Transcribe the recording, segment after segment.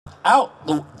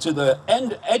to the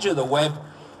edge of the web,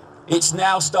 it's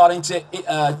now starting to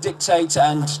dictate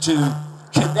and to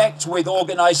connect with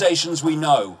organizations we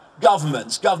know,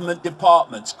 governments, government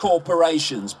departments,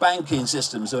 corporations, banking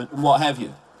systems, and what have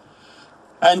you.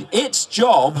 And its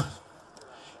job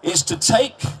is to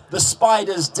take the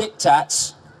spider's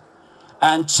diktats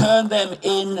and turn them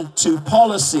into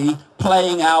policy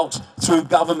playing out through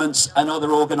governments and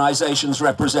other organizations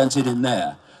represented in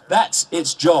there. That's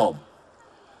its job.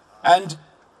 And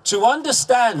to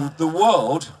understand the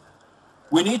world,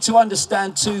 we need to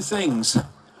understand two things.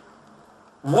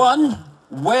 One,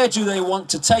 where do they want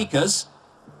to take us?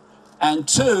 And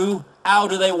two, how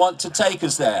do they want to take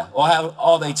us there? Or how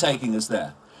are they taking us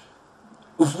there?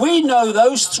 If we know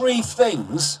those three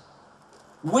things,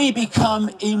 we become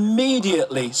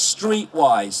immediately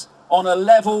streetwise on a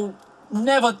level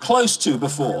never close to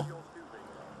before.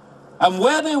 And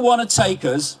where they want to take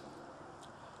us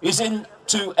is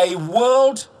into a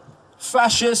world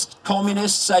fascist,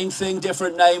 communist, same thing,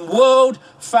 different name, world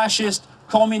fascist,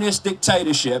 communist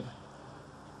dictatorship,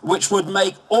 which would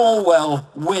make Orwell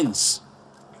wince.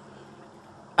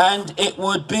 And it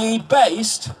would be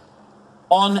based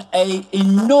on an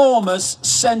enormous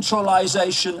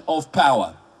centralization of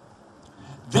power.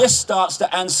 This starts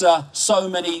to answer so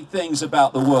many things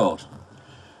about the world.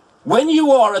 When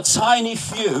you are a tiny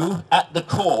few at the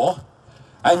core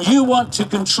and you want to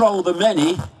control the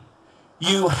many,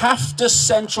 you have to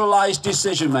centralize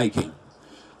decision making.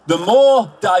 The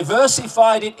more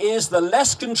diversified it is, the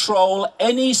less control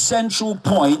any central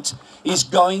point is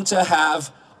going to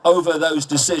have over those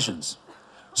decisions.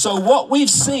 So what we've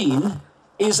seen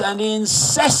is an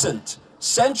incessant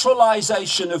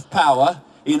centralization of power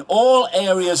in all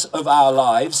areas of our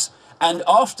lives, and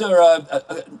after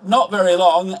not very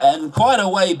long and quite a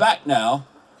way back now,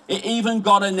 it even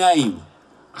got a name: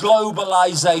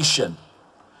 globalization.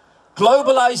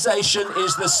 Globalization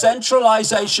is the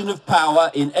centralization of power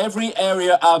in every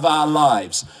area of our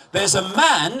lives. There's a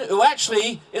man who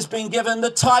actually has been given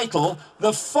the title,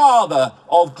 the father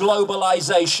of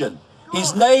globalization.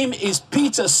 His name is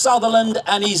Peter Sutherland,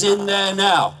 and he's in there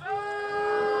now.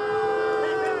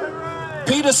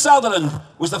 Peter Sutherland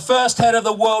was the first head of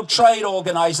the World Trade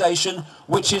Organization,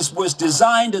 which was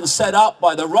designed and set up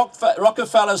by the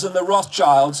Rockefellers and the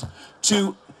Rothschilds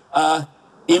to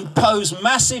impose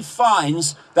massive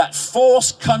fines that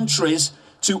force countries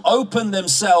to open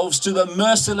themselves to the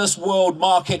merciless world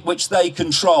market which they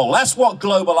control. That's what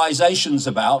globalization's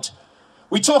about.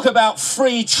 We talk about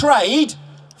free trade.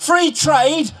 Free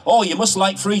trade? Oh, you must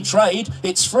like free trade.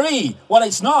 It's free. Well,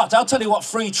 it's not. I'll tell you what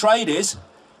free trade is.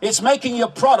 It's making your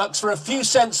products for a few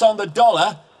cents on the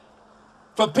dollar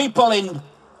for people in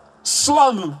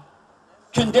slum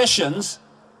conditions,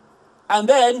 and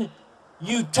then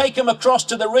you take them across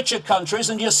to the richer countries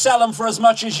and you sell them for as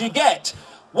much as you get.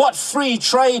 What free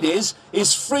trade is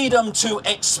freedom to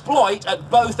exploit at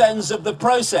both ends of the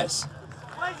process.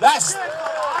 That's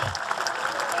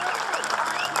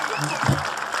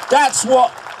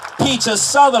what Peter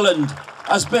Sutherland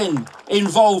has been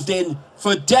involved in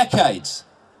for decades.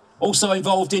 Also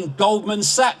involved in Goldman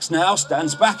Sachs now,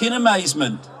 stands back in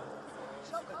amazement.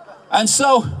 And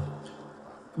so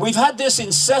we've had this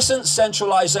incessant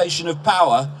centralization of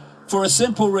power for a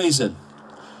simple reason.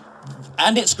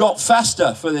 And it's got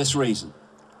faster for this reason.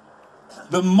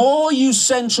 The more you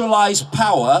centralize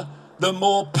power, the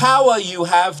more power you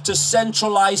have to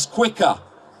centralize quicker.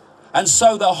 And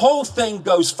so the whole thing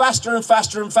goes faster and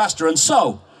faster and faster. And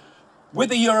so, with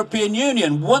the European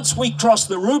Union, once we crossed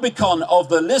the Rubicon of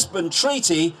the Lisbon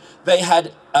Treaty, they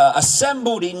had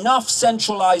assembled enough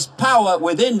centralized power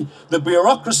within the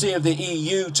bureaucracy of the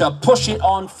EU to push it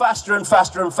on faster and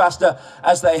faster and faster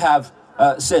as they have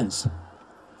since.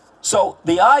 So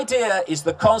the idea is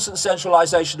the constant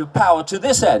centralization of power to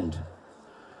this end.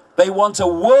 They want a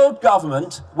world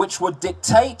government which would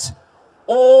dictate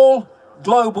all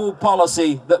global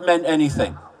policy that meant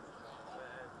anything.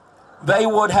 They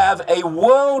would have a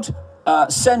world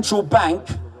central bank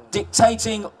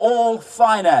dictating all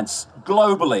finance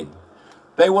globally.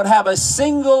 They would have a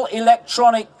single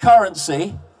electronic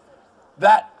currency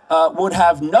that would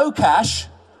have no cash,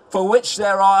 for which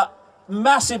there are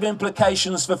massive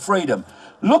implications for freedom.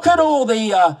 Look at all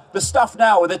the stuff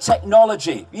now with the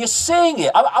technology. You're seeing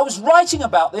it. I was writing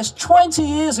about this 20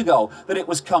 years ago that it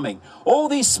was coming. All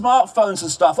these smartphones and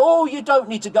stuff. Oh, you don't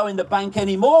need to go in the bank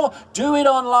anymore. Do it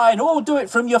online. Oh, do it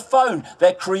from your phone.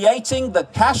 They're creating the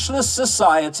cashless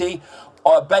society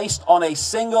based on a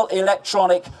single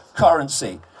electronic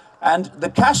currency. And the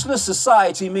cashless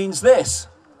society means this.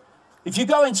 If you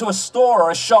go into a store or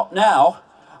a shop now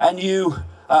and you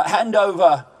hand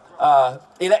over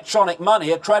electronic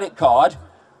money, a credit card,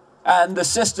 and the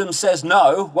system says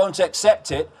no, won't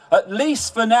accept it, at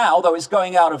least for now, though it's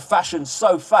going out of fashion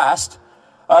so fast,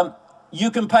 you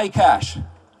can pay cash.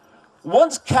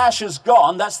 Once cash is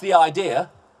gone, that's the idea,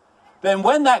 then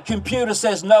when that computer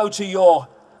says no to your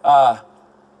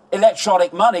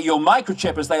electronic money, your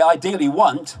microchip as they ideally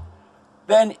want,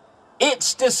 then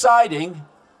it's deciding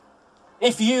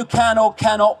if you can or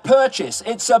cannot purchase.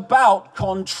 It's about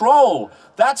control.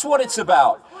 That's what it's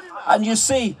about. And you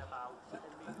see,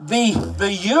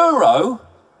 the euro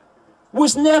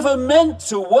was never meant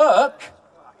to work.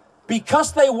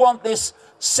 Because they want this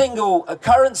single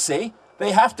currency,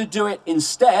 they have to do it in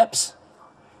steps.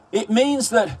 It means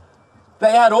that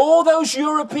they had all those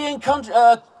European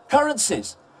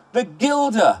currencies, the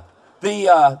guilder, the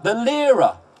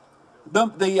lira,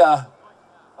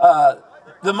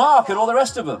 the mark, and all the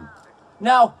rest of them.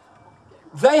 Now,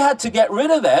 they had to get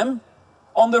rid of them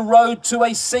on the road to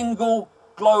a single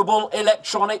global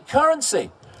electronic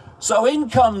currency. So in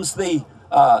comes the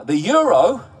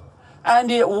euro, and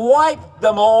it wiped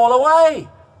them all away.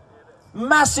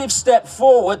 Massive step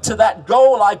forward to that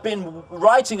goal I've been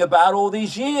writing about all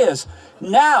these years.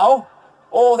 Now,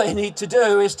 all they need to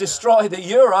do is destroy the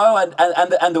euro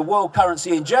and the world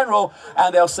currency in general,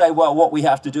 and they'll say, well, what we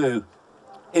have to do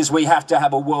is we have to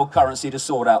have a world currency to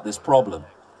sort out this problem.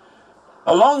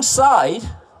 Alongside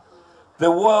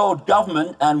the world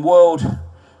government and world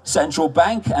central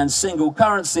bank and single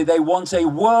currency, they want a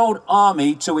world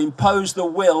army to impose the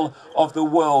will of the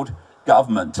world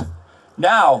government.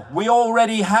 Now, we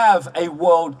already have a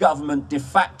world government de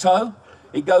facto.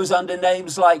 It goes under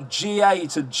names like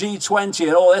G8 and G20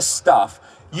 and all this stuff,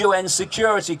 UN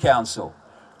Security Council.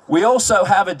 We also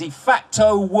have a de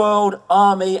facto world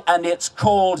army, and it's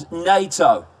called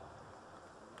NATO,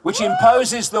 which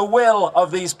imposes the will of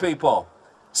these people.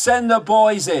 Send the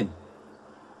boys in.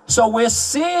 So we're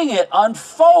seeing it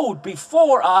unfold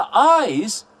before our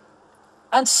eyes,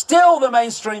 and still the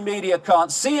mainstream media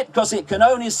can't see it because it can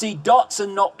only see dots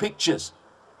and not pictures.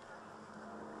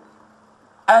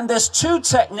 And there's two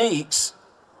techniques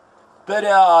that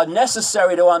are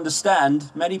necessary to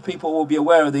understand. Many people will be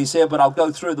aware of these here, but I'll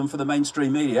go through them for the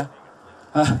mainstream media.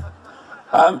 Because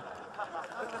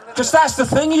that's the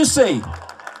thing, you see.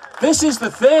 This is the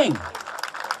thing.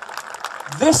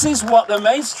 This is what the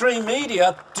mainstream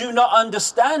media do not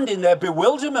understand in their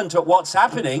bewilderment at what's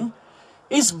happening,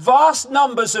 is vast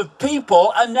numbers of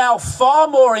people are now far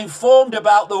more informed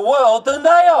about the world than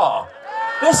they are.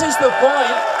 This is the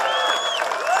point.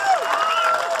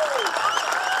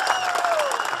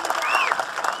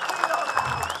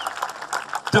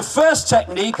 The first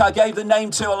technique I gave the name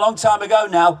to a long time ago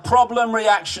now, problem,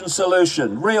 reaction,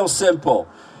 solution. Real simple.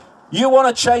 You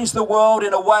want to change the world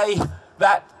in a way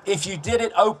that if you did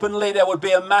it openly, there would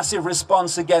be a massive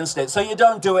response against it. So you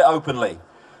don't do it openly.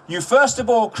 You first of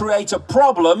all create a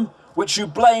problem which you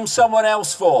blame someone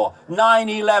else for.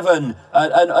 9/11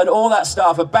 and all that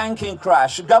stuff, a banking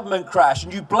crash, a government crash,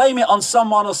 and you blame it on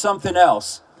someone or something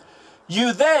else.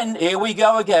 You then, here we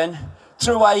go again,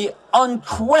 through a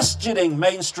unquestioning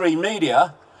mainstream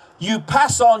media, you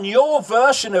pass on your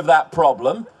version of that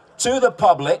problem to the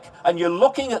public, and you're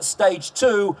looking at stage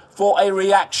 2 for a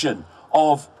reaction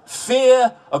of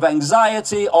fear, of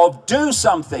anxiety, of do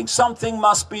something, something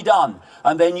must be done.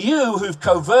 And then you, who've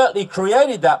covertly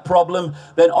created that problem,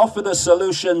 then offer the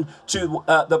solution to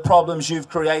the problems you've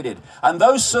created. And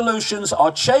those solutions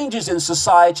are changes in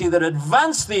society that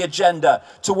advance the agenda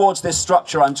towards this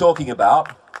structure I'm talking about,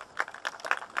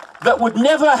 that would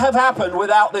never have happened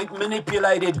without the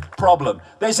manipulated problem.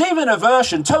 There's even a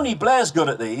version, Tony Blair's good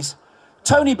at these.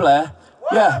 Tony Blair,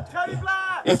 yeah. Tony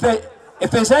Blair. If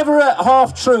there's ever a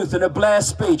half-truth in a Blair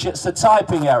speech, it's the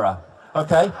typing error,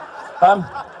 okay?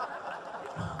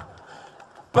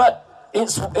 But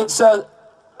it's an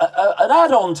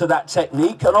add-on to that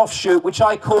technique, an offshoot, which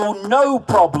I call no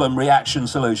problem reaction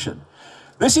solution.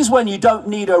 This is when you don't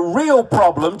need a real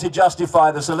problem to justify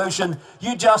the solution,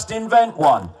 you just invent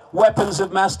one. Weapons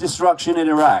of mass destruction in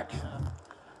Iraq.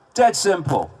 Dead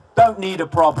simple. Don't need a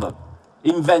problem.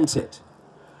 Invent it.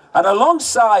 And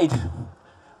alongside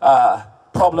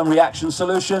problem, reaction,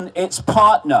 solution, its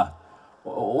partner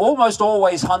almost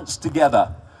always hunts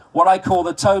together. What I call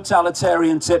the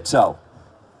totalitarian tiptoe.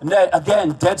 And then,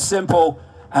 again, dead simple,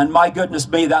 and my goodness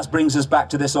me, that brings us back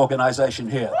to this organization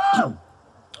here.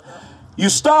 You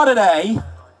start at A,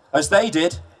 as they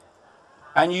did,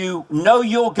 and you know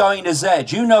you're going to Z.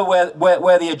 You know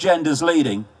where the agenda's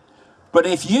leading. But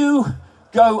if you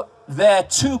go there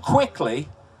too quickly,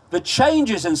 the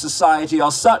changes in society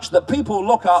are such that people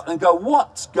look up and go,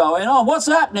 what's going on? What's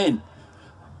happening?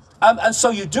 And so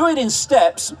you do it in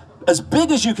steps, as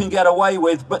big as you can get away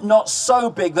with, but not so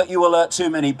big that you alert too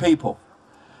many people.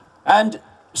 And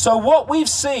so what we've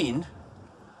seen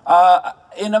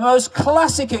in the most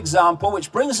classic example,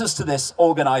 which brings us to this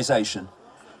organization,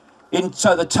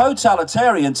 so the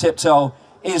totalitarian tiptoe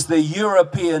is the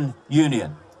European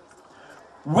Union.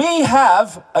 We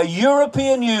have a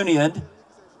European Union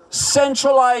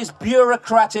centralized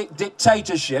bureaucratic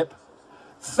dictatorship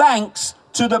thanks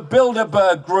to the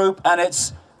Bilderburg group and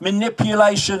its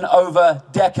manipulation over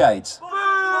decades.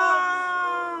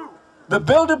 The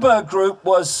Bilderberg group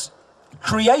was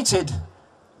created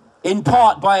in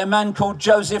part by a man called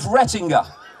Joseph Rettinger.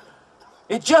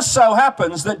 It just so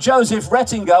happens that Joseph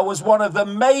Rettinger was one of the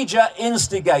major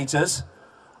instigators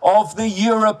of the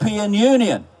European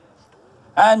Union.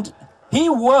 And he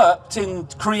worked in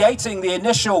creating the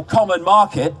initial common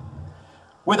market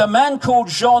with a man called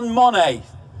Jean Monnet,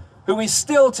 who is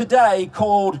still today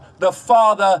called the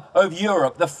father of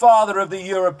Europe, the father of the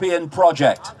European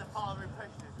project.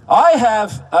 I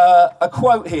have a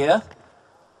quote here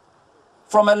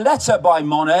from a letter by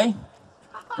Monnet,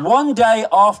 one day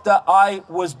after I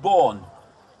was born,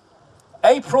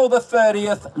 April the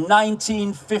 30th,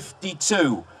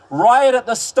 1952, right at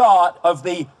the start of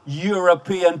the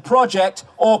European project,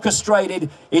 orchestrated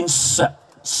in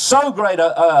so great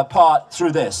a part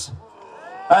through this.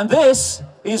 And this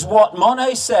is what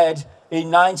Monnet said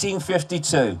in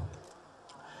 1952.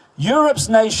 Europe's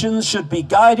nations should be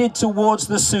guided towards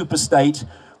the superstate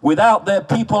without their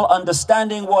people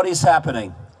understanding what is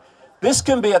happening. This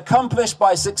can be accomplished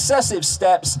by successive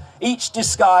steps, each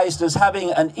disguised as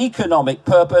having an economic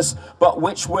purpose, but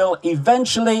which will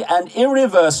eventually and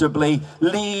irreversibly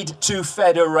lead to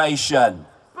federation.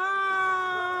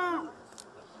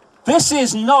 This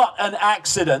is not an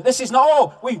accident. This is not,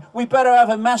 oh, we better have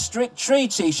a Maastricht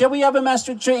Treaty. Shall we have a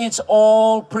Maastricht Treaty? It's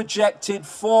all projected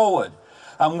forward.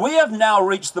 And we have now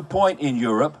reached the point in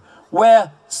Europe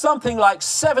where something like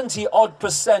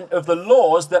 70% of the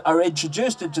laws that are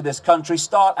introduced into this country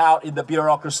start out in the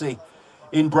bureaucracy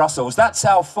in Brussels. That's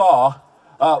how far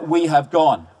we have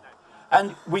gone.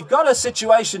 And we've got a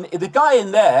situation, the guy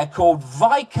in there called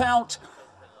Viscount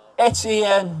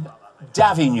Etienne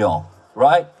d'Avignon,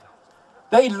 right?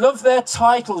 They love their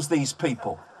titles, these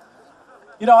people.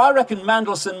 You know, I reckon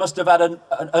Mandelson must have had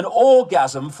an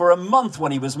orgasm for a month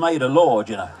when he was made a lord,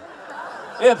 you know.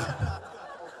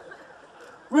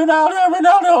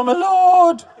 Ronaldo, my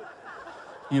lord.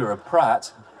 You're a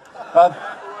prat.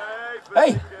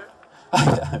 Hey,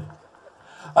 I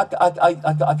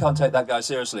can't take that guy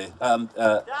seriously. And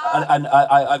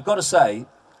I've got to say,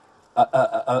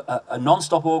 a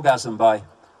non-stop orgasm by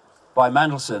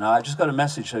Mandelson. I just got a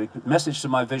message to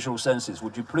my visual senses.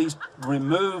 Would you please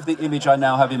remove the image I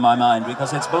now have in my mind,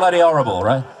 because it's bloody horrible,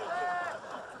 right?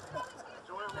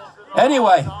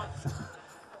 Anyway,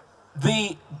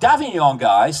 the d'Avignon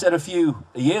guy said a few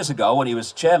years ago, when he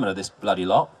was chairman of this bloody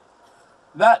lot,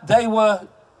 that they were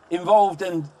involved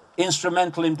and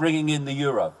instrumental in bringing in the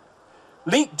euro.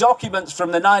 Leaked documents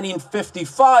from the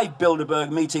 1955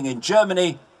 Bilderburg meeting in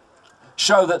Germany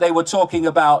show that they were talking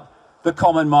about the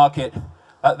common market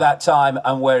at that time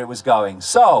and where it was going.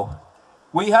 So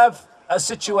we have a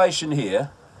situation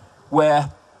here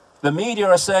where the media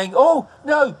are saying, oh,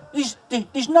 no,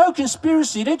 there's no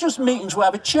conspiracy, they're just meeting to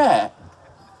have a chat.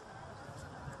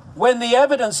 When the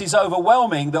evidence is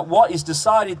overwhelming that what is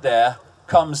decided there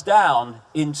comes down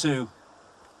into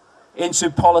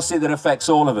policy that affects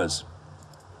all of us.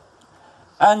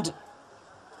 And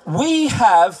we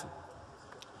have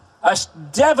a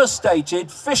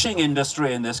devastated fishing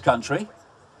industry in this country.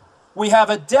 We have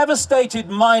a devastated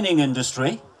mining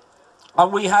industry.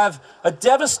 And we have a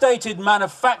devastated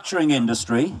manufacturing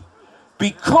industry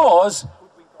because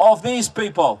of these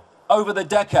people over the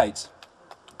decades.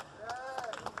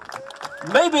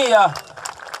 Maybe a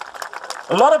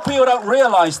lot of people don't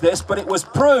realize this, but it was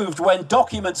proved when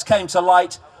documents came to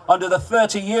light under the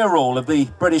 30-year rule of the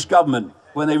British government,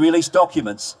 when they released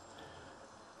documents.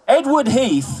 Edward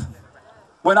Heath,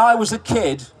 when I was a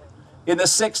kid in the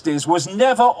 60s, was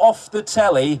never off the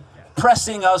telly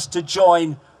pressing us to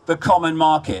join the common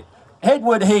market.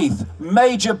 Edward Heath,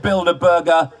 major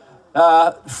Bilderberger,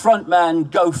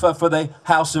 frontman gopher for the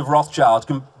House of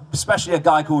Rothschild, especially a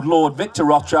guy called Lord Victor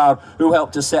Rothschild, who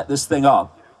helped to set this thing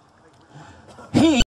up. He